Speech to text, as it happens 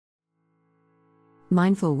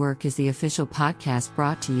Mindful Work is the official podcast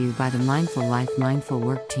brought to you by the Mindful Life Mindful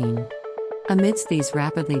Work team. Amidst these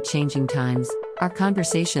rapidly changing times, our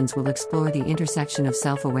conversations will explore the intersection of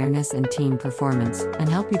self-awareness and team performance and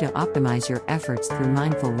help you to optimize your efforts through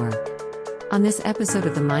mindful work. On this episode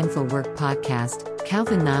of the Mindful Work podcast,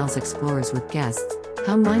 Calvin Niles explores with guests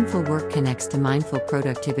how mindful work connects to mindful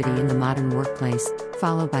productivity in the modern workplace,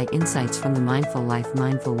 followed by insights from the Mindful Life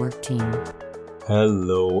Mindful Work team.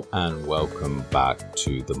 Hello and welcome back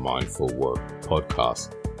to the Mindful Work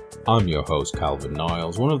podcast. I'm your host Calvin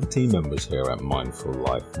Niles, one of the team members here at Mindful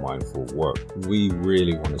Life Mindful Work. We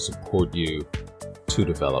really want to support you to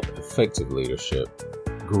develop effective leadership,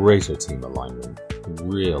 greater team alignment,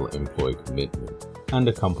 real employee commitment, and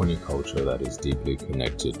a company culture that is deeply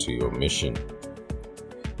connected to your mission.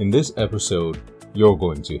 In this episode, you're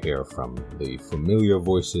going to hear from the familiar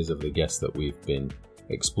voices of the guests that we've been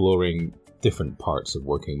exploring different parts of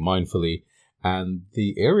working mindfully, and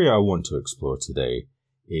the area I want to explore today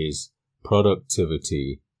is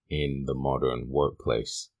productivity in the modern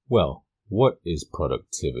workplace. Well, what is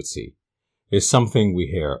productivity? It's something we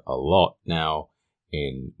hear a lot now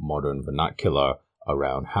in modern vernacular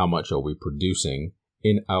around how much are we producing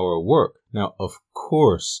in our work. Now, of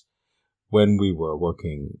course, when we were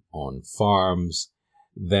working on farms,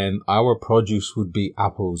 then our produce would be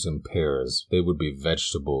apples and pears. They would be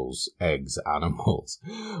vegetables, eggs, animals.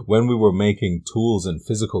 When we were making tools and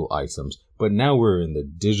physical items, but now we're in the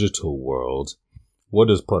digital world, what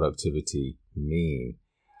does productivity mean?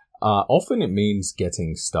 Often it means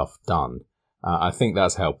getting stuff done. I think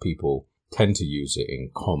that's how people tend to use it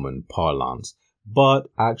in common parlance. But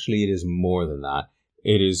actually it is more than that.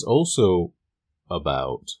 It is also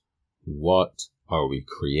about what are we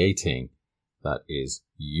creating that is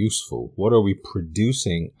useful? What are we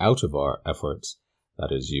producing out of our efforts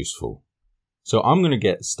that is useful? So I'm going to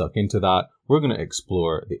get stuck into that. We're going to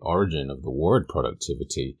explore the origin of the word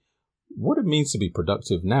productivity, what it means to be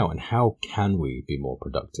productive now, and how can we be more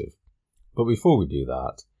productive. But before we do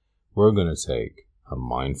that, we're going to take a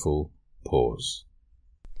mindful pause.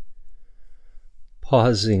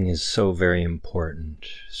 Pausing is so very important.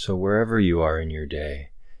 So wherever you are in your day,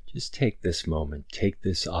 just take this moment, take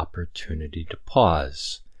this opportunity to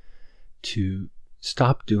pause, to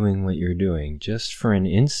stop doing what you're doing, just for an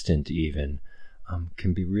instant even,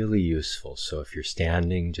 can be really useful. So if you're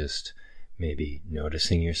standing, just maybe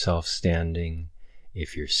noticing yourself standing.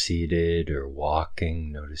 If you're seated or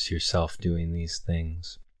walking, notice yourself doing these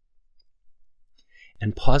things.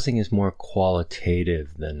 And pausing is more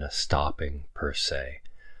qualitative than a stopping per se.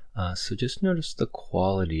 So just notice the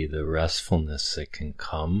quality, the restfulness that can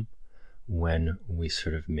come when we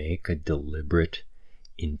sort of make a deliberate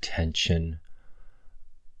intention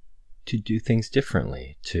to do things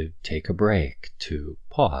differently, to take a break, to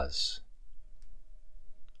pause.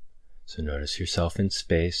 So notice yourself in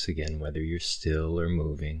space, again, whether you're still or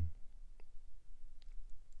moving.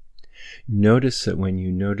 Notice that when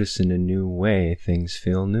you notice in a new way, things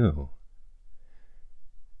feel new.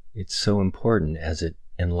 It's so important as it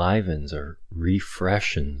enlivens or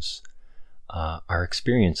refreshes our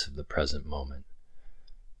experience of the present moment.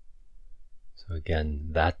 So again,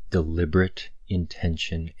 that deliberate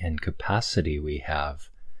intention and capacity we have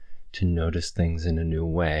to notice things in a new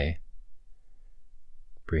way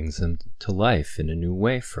brings them to life in a new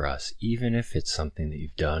way for us, even if it's something that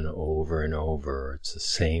you've done over and over, or it's the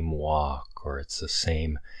same walk, or it's the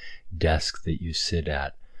same desk that you sit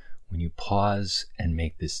at. When you pause and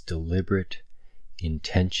make this deliberate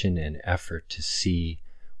intention and effort to see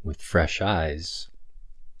with fresh eyes,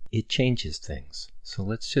 it changes things. So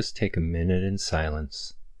let's just take a minute in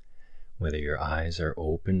silence, whether your eyes are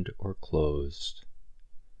opened or closed,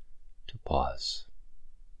 to pause.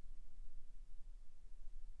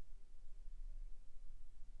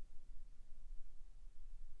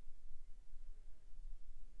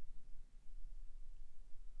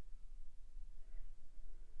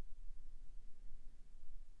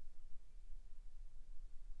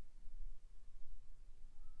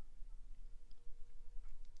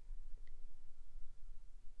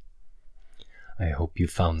 I hope you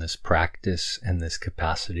found this practice and this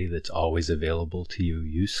capacity that's always available to you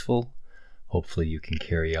useful. Hopefully you can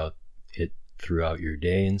carry out it throughout your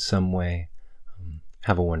day in some way.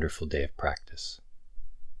 Have a wonderful day of practice.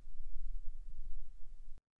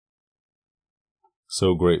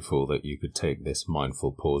 So grateful that you could take this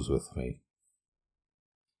mindful pause with me.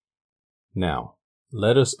 Now,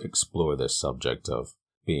 let us explore this subject of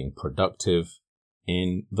being productive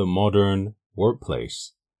in the modern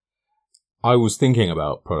workplace. I was thinking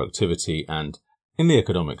about productivity, and in the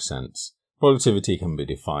economic sense, productivity can be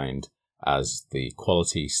defined as the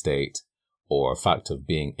quality, state, or a fact of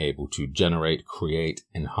being able to generate, create,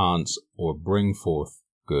 enhance, or bring forth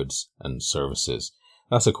goods and services.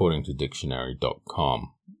 That's according to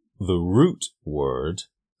dictionary.com. The root word,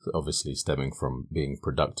 obviously stemming from being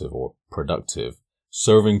productive or productive,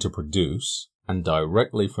 serving to produce, and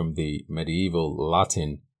directly from the medieval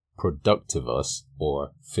Latin productivus,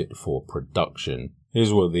 or fit for production,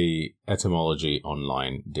 is what the Etymology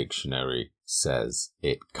Online Dictionary says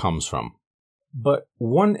it comes from. But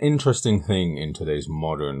one interesting thing in today's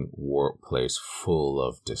modern workplace full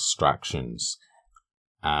of distractions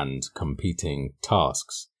and competing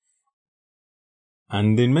tasks,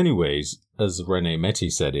 and in many ways, as René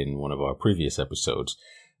Métis said in one of our previous episodes,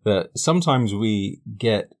 that sometimes we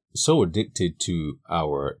get so addicted to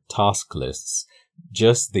our task lists,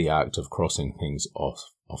 just the act of crossing things off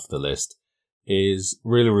the list is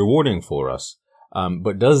really rewarding for us.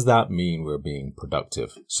 But does that mean we're being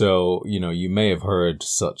productive? So, you may have heard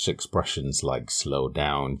such expressions like slow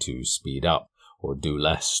down to speed up, or do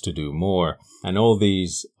less to do more, and all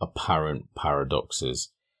these apparent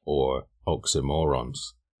paradoxes or oxymorons.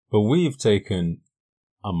 But we've taken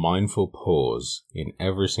a mindful pause in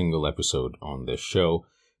every single episode on this show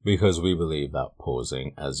because we believe that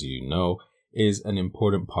pausing, as you know, is an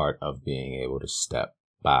important part of being able to step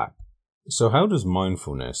back. So how does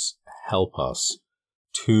mindfulness help us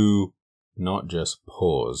to not just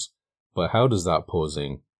pause, but how does that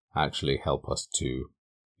pausing actually help us to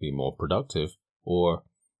be more productive or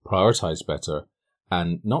prioritize better,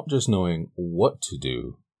 and not just knowing what to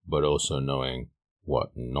do, but also knowing what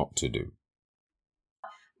not to do?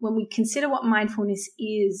 When we consider what mindfulness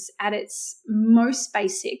is at its most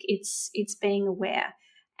basic, it's being aware.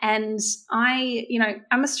 And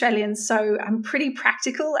I'm Australian, so I'm pretty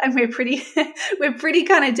practical, and we're pretty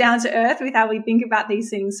kind of down to earth with how we think about these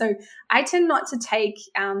things. So I tend not to take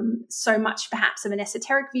so much perhaps of an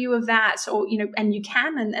esoteric view of that, or, and you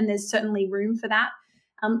can, and there's certainly room for that.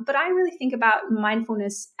 But I really think about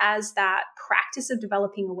mindfulness as that practice of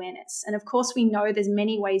developing awareness. And of course, we know there's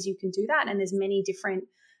many ways you can do that, and there's many different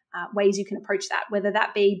ways you can approach that, whether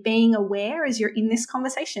that be being aware as you're in this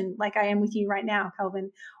conversation, like I am with you right now,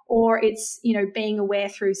 Calvin, or it's, being aware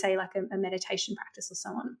through, say, like a meditation practice or so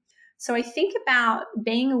on. So I think about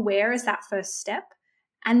being aware as that first step.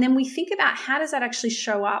 And then we think about how does that actually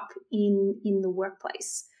show up in the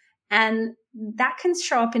workplace? And that can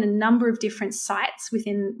show up in a number of different sites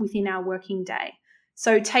within our working day.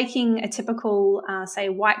 So taking a typical, say,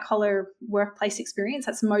 white-collar workplace experience,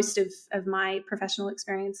 that's most of my professional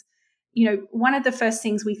experience, one of the first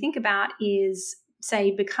things we think about is,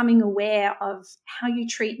 say, becoming aware of how you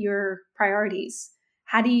treat your priorities.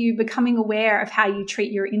 How do you becoming aware of how you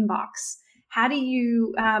treat your inbox? How do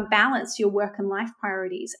you balance your work and life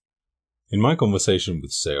priorities? In my conversation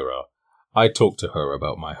with Sarah, I talked to her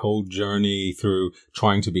about my whole journey through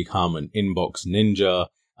trying to become an inbox ninja,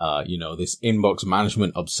 this inbox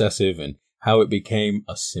management obsessive, and how it became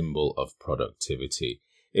a symbol of productivity.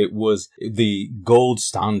 It was the gold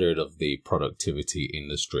standard of the productivity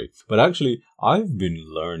industry. But actually, I've been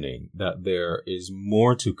learning that there is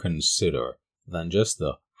more to consider than just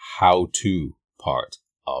the how-to part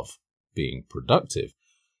of being productive,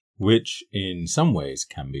 which in some ways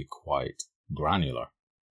can be quite granular.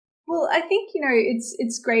 Well, I think,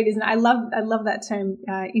 it's great, isn't it? I love that term,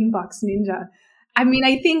 inbox ninja. I mean,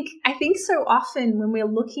 I think so often when we're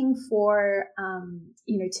looking for,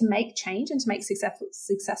 to make change and to make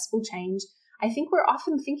successful change, I think we're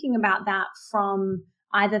often thinking about that from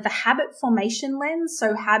either the habit formation lens.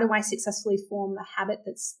 So how do I successfully form a habit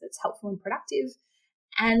that's helpful and productive?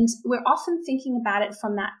 And we're often thinking about it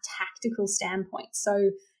from that tactical standpoint.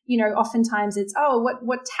 So, oftentimes it's,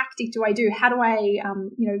 what tactic do I do? How do I,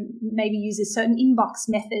 maybe use a certain inbox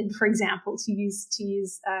method, for example, to use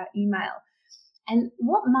email. And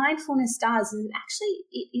what mindfulness does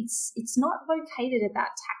is it's not located at that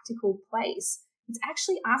tactical place. It's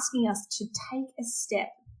actually asking us to take a step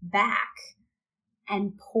back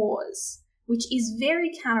and pause, which is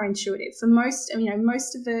very counterintuitive. For most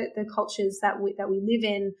of the cultures that we live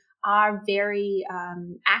in are very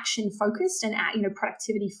action focused and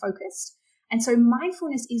productivity focused. And so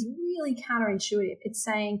mindfulness is really counterintuitive. It's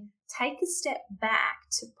saying take a step back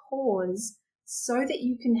to pause so that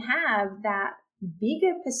you can have that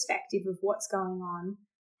bigger perspective of what's going on,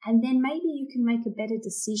 and then maybe you can make a better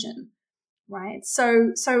decision, right?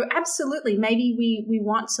 So absolutely, maybe we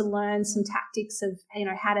want to learn some tactics of,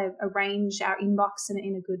 how to arrange our inbox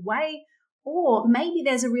in a good way, or maybe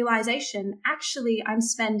there's a realization, actually, I'm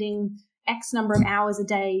spending X number of hours a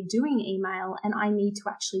day doing email and I need to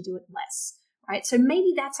actually do it less, right? So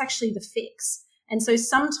maybe that's actually the fix. And so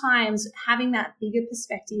sometimes having that bigger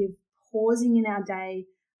perspective, pausing in our day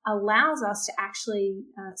allows us to actually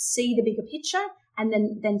see the bigger picture and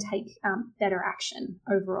then take better action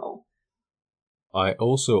overall. I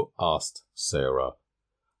also asked Sarah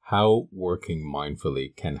how working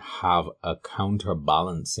mindfully can have a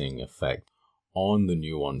counterbalancing effect on the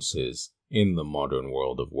nuances in the modern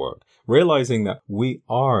world of work, realizing that we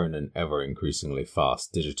are in an ever increasingly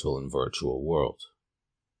fast digital and virtual world.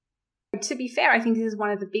 To be fair, I think this is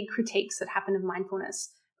one of the big critiques that happen of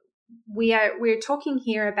mindfulness. We're talking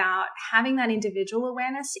here about having that individual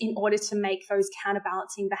awareness in order to make those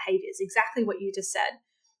counterbalancing behaviors, exactly what you just said.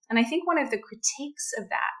 And I think one of the critiques of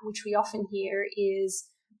that, which we often hear, is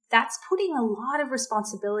that's putting a lot of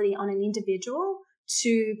responsibility on an individual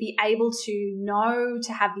to be able to know,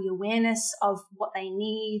 to have the awareness of what they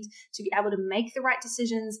need, to be able to make the right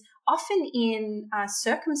decisions, often in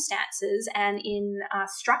circumstances and in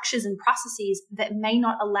structures and processes that may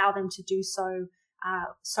not allow them to do so,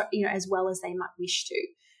 as well as they might wish to,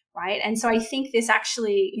 right? And so I think this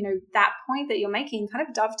actually, that point that you're making kind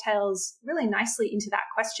of dovetails really nicely into that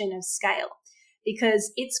question of scale,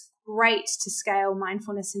 because it's great to scale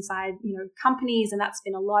mindfulness inside, companies, and that's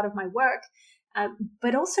been a lot of my work.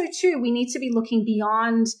 But also, too, we need to be looking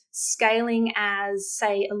beyond scaling as,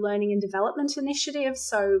 say, a learning and development initiative,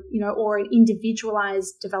 or an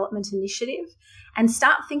individualized development initiative, and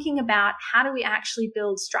start thinking about how do we actually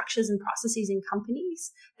build structures and processes in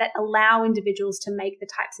companies that allow individuals to make the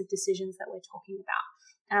types of decisions that we're talking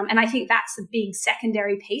about. And I think that's a big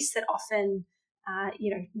secondary piece that often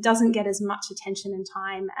doesn't get as much attention and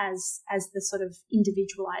time as the sort of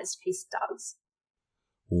individualized piece does.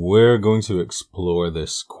 We're going to explore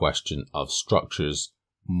this question of structures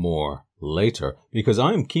more later, because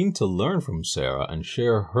I'm keen to learn from Sarah and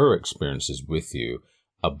share her experiences with you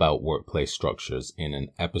about workplace structures in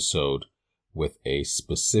an episode with a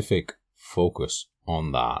specific focus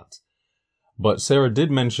on that. But Sarah did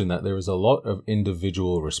mention that there is a lot of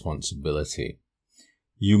individual responsibility.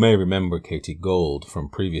 You may remember Katie Gold from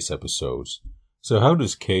previous episodes. So how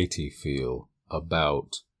does Katie feel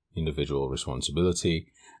about individual responsibility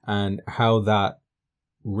and how that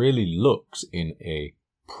really looks in a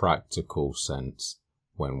practical sense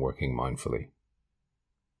when working mindfully?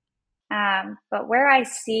 But where I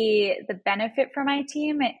see the benefit for my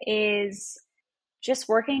team is just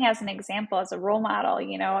working as an example, as a role model.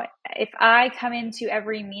 If I come into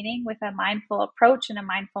every meeting with a mindful approach and a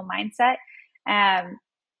mindful mindset,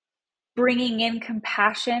 bringing in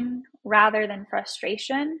compassion rather than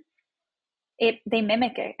frustration, they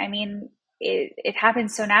mimic it. I mean, it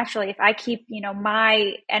happens so naturally. If I keep,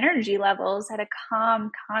 my energy levels at a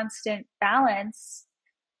calm, constant balance,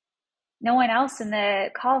 no one else in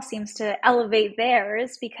the call seems to elevate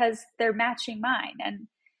theirs because they're matching mine. And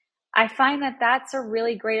I find that that's a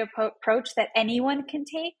really great approach that anyone can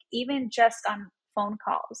take, even just on phone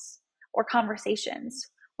calls or conversations.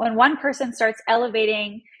 When one person starts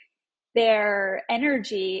elevating their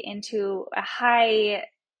energy into a high,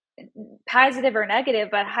 positive or negative,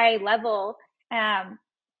 but high level,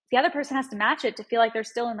 the other person has to match it to feel like they're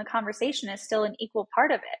still in the conversation, is still an equal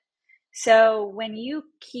part of it. So when you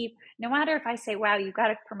keep, no matter if I say, wow, you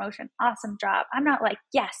got a promotion, awesome job, I'm not like,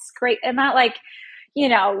 yes, great. I'm not like,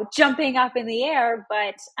 jumping up in the air,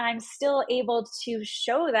 but I'm still able to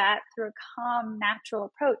show that through a calm, natural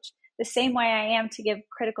approach, the same way I am to give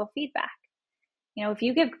critical feedback. If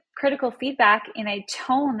you give critical feedback in a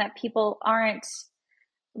tone that people aren't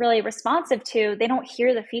really responsive to, they don't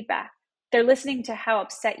hear the feedback. They're listening to how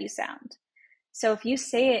upset you sound. So if you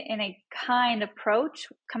say it in a kind approach,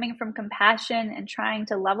 coming from compassion and trying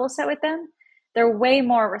to level set with them, they're way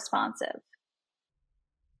more responsive.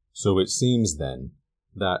 So it seems then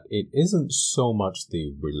that it isn't so much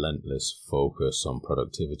the relentless focus on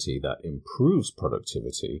productivity that improves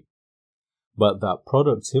productivity, but that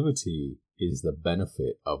productivity is the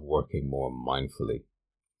benefit of working more mindfully.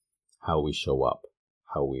 How we show up,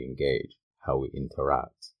 how we engage, how we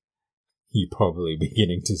interact. You're probably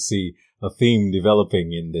beginning to see a theme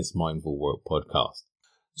developing in this Mindful Work podcast.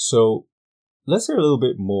 So let's hear a little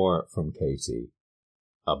bit more from Katie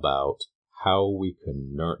about how we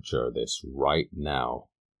can nurture this right now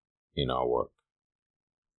in our work.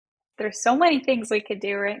 There's so many things we could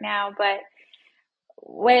do right now, but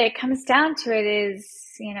what it comes down to it is,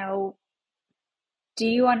 do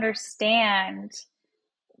you understand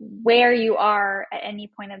where you are at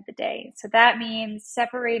any point of the day? So that means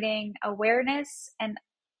separating awareness and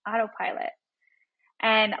autopilot.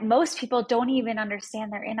 And most people don't even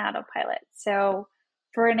understand they're in autopilot. So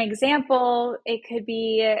for an example, it could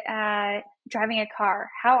be driving a car.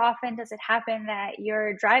 How often does it happen that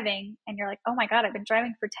you're driving and you're like, oh my God, I've been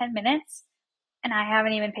driving for 10 minutes. and I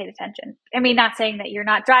haven't even paid attention. I mean, not saying that you're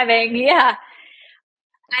not driving. Yeah.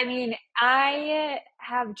 I mean, I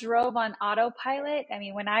have drove on autopilot. I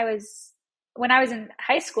mean, when I was in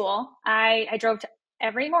high school, I drove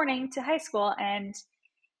every morning to high school, and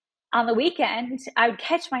on the weekend, I would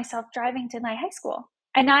catch myself driving to my high school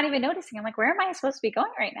and not even noticing. I'm like, where am I supposed to be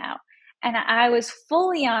going right now? And I was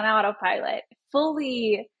fully on autopilot,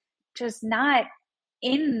 fully just not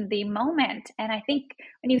in the moment. And I think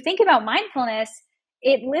when you think about mindfulness,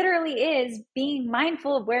 it literally is being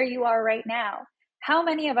mindful of where you are right now. How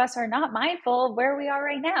many of us are not mindful of where we are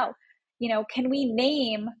right now? Can we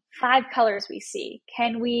name 5 colors we see?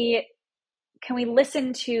 Can we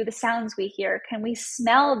listen to the sounds we hear? Can we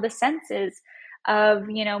smell the senses of,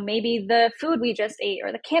 maybe the food we just ate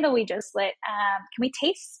or the candle we just lit? Can we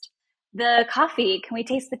taste the coffee? Can we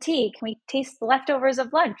taste the tea? Can we taste the leftovers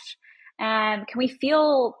of lunch? Can we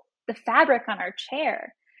feel the fabric on our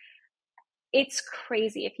chair? It's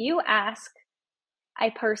crazy. If you ask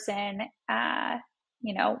a person,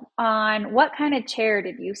 on what kind of chair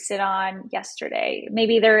did you sit on yesterday?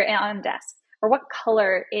 Maybe they're on a desk. Or what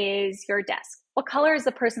color is your desk? What color is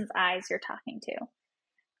the person's eyes you're talking to?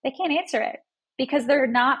 They can't answer it because they're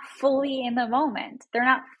not fully in the moment. They're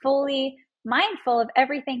not fully mindful of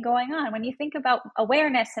everything going on. When you think about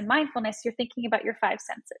awareness and mindfulness, you're thinking about your 5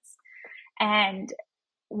 senses. And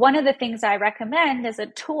one of the things I recommend as a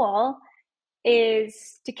tool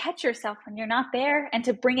is to catch yourself when you're not there and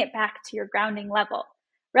to bring it back to your grounding level,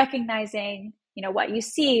 recognizing, what you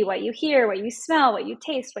see, what you hear, what you smell, what you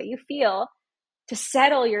taste, what you feel, to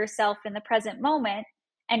settle yourself in the present moment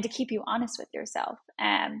and to keep you honest with yourself.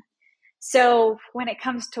 So when it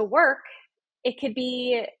comes to work, it could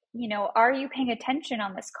be, are you paying attention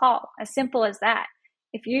on this call? As simple as that.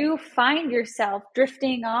 If you find yourself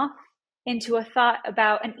drifting off into a thought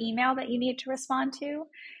about an email that you need to respond to,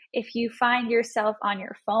 if you find yourself on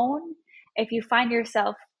your phone, if you find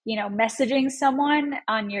yourself, messaging someone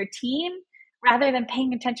on your team rather than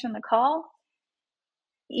paying attention on the call,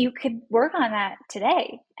 you could work on that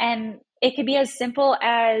today. And it could be as simple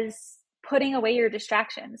as putting away your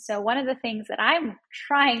distractions. So one of the things that I'm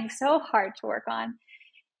trying so hard to work on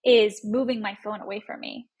is moving my phone away from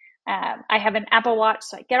me. I have an Apple Watch,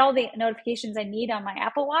 so I get all the notifications I need on my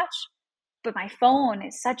Apple Watch, but my phone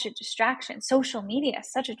is such a distraction. Social media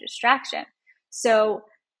is such a distraction. So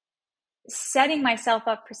setting myself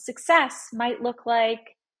up for success might look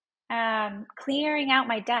like clearing out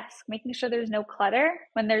my desk, making sure there's no clutter.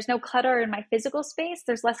 When there's no clutter in my physical space,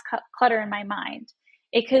 there's less clutter in my mind.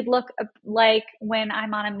 It could look like when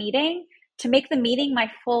I'm on a meeting, to make the meeting my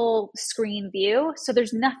full screen view, so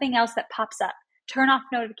there's nothing else that pops up. Turn off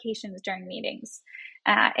notifications during meetings.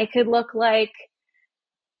 It could look like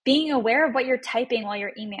being aware of what you're typing while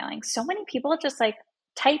you're emailing. So many people just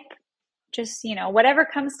type just, whatever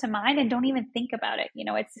comes to mind and don't even think about it.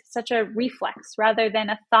 It's such a reflex rather than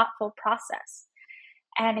a thoughtful process.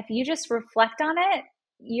 And if you just reflect on it,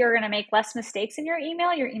 you're going to make less mistakes in your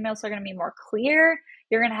email. Your emails are going to be more clear.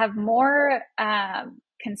 You're going to have more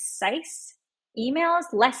concise emails,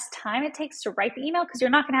 less time it takes to write the email because you're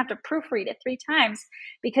not going to have to proofread it 3 times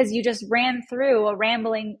because you just ran through a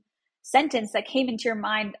rambling sentence that came into your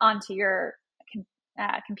mind onto your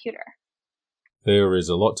computer. There is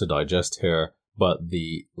a lot to digest here, but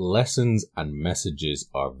the lessons and messages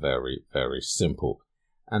are very, very simple.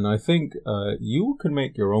 And I think you can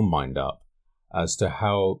make your own mind up as to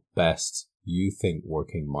how best you think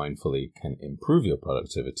working mindfully can improve your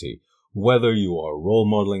productivity, whether you are role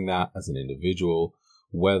modeling that as an individual,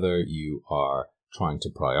 whether you are trying to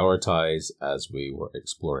prioritize, as we were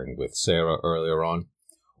exploring with Sarah earlier on,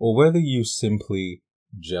 or whether you simply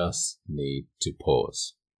just need to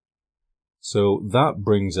pause. So that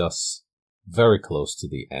brings us very close to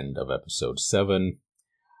the end of episode 7.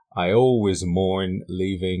 I always mourn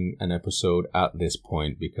leaving an episode at this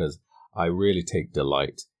point because I really take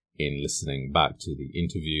delight in listening back to the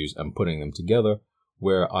interviews and putting them together,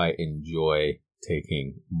 where I enjoy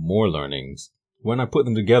taking more learnings when I put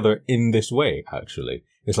them together in this way, actually.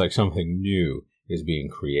 It's like something new is being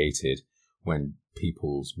created when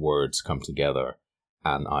people's words come together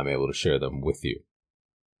and I'm able to share them with you.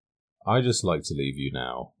 I just like to leave you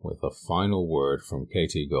now with a final word from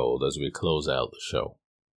Katie Gold as we close out the show.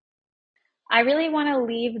 I really want to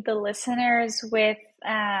leave the listeners with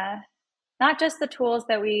not just the tools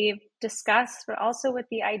that we've discussed, but also with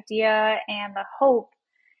the idea and the hope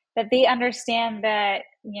that they understand that,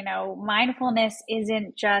 mindfulness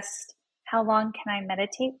isn't just how long can I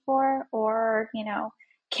meditate for, or,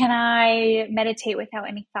 can I meditate without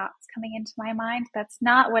any thoughts coming into my mind? That's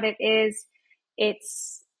not what it is.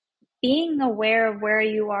 It's being aware of where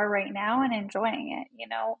you are right now and enjoying it.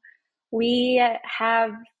 We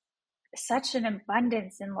have such an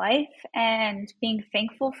abundance in life, and being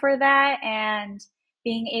thankful for that and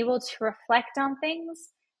being able to reflect on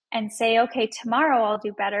things and say, okay, tomorrow I'll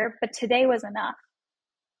do better, but today was enough.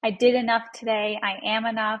 I did enough today. I am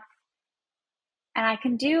enough. And I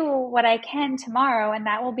can do what I can tomorrow, and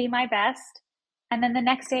that will be my best. And then the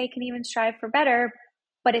next day I can even strive for better,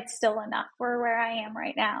 but it's still enough for where I am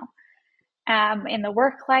right now. In the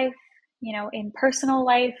work life, in personal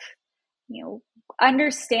life,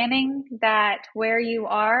 understanding that where you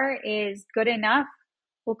are is good enough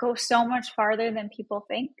will go so much farther than people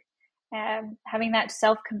think. Having that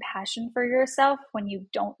self-compassion for yourself when you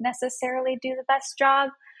don't necessarily do the best job,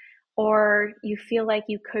 or you feel like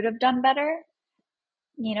you could have done better.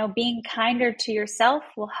 Being kinder to yourself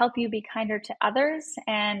will help you be kinder to others,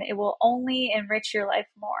 and it will only enrich your life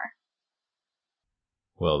more.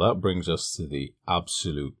 Well, that brings us to the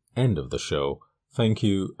absolute end of the show. Thank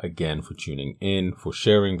you again for tuning in, for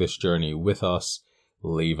sharing this journey with us.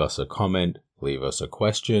 Leave us a comment, leave us a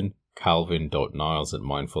question,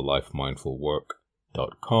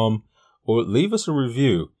 calvin.niles@mindfullifemindfulwork.com, or leave us a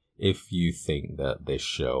review if you think that this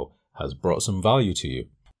show has brought some value to you.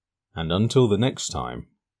 And until the next time,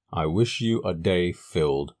 I wish you a day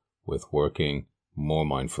filled with working more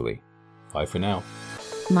mindfully. Bye for now.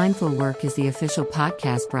 Mindful Work is the official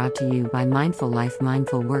podcast brought to you by Mindful Life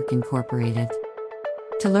Mindful Work Incorporated.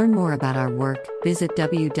 To learn more about our work, visit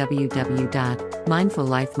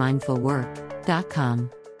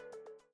www.mindfullifemindfulwork.com.